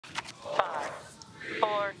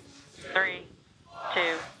4, 3, 2,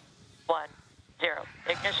 1, 0.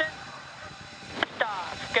 Ignition.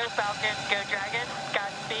 Stop. Go Falcon, go Dragon.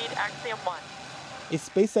 Godspeed, Axiom 1. A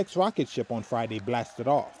SpaceX rocket ship on Friday blasted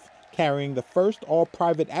off, carrying the first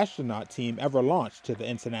all-private astronaut team ever launched to the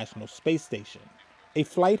International Space Station. A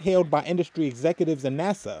flight hailed by industry executives and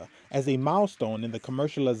NASA as a milestone in the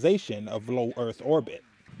commercialization of low Earth orbit.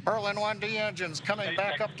 Merlin 1D engines coming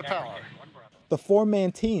back up to power. The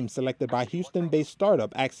four-man team selected by Houston-based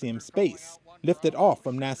startup Axiom Space lifted off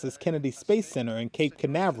from NASA's Kennedy Space Center in Cape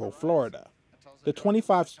Canaveral, Florida. The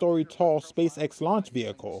 25-story tall SpaceX launch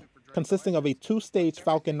vehicle, consisting of a two-stage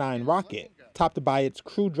Falcon 9 rocket, topped by its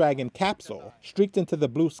Crew Dragon capsule, streaked into the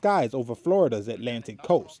blue skies over Florida's Atlantic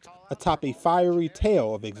coast, atop a fiery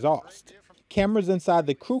tail of exhaust. Cameras inside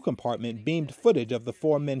the crew compartment beamed footage of the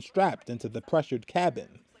four men strapped into the pressured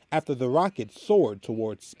cabin after the rocket soared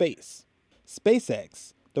towards space.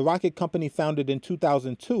 SpaceX, the rocket company founded in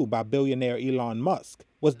 2002 by billionaire Elon Musk,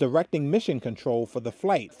 was directing mission control for the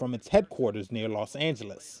flight from its headquarters near Los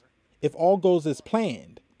Angeles. If all goes as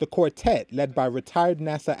planned, the quartet, led by retired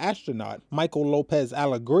NASA astronaut Michael Lopez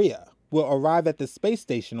Alegria, will arrive at the space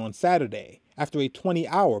station on Saturday after a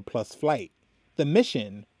 20-hour-plus flight. The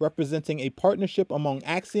mission, representing a partnership among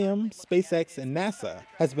Axiom, SpaceX, and NASA,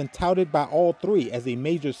 has been touted by all three as a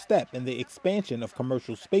major step in the expansion of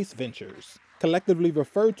commercial space ventures, collectively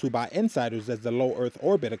referred to by insiders as the low Earth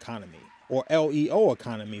orbit economy, or LEO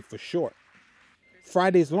economy for short.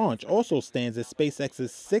 Friday's launch also stands as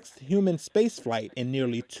SpaceX's sixth human spaceflight in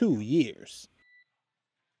nearly 2 years.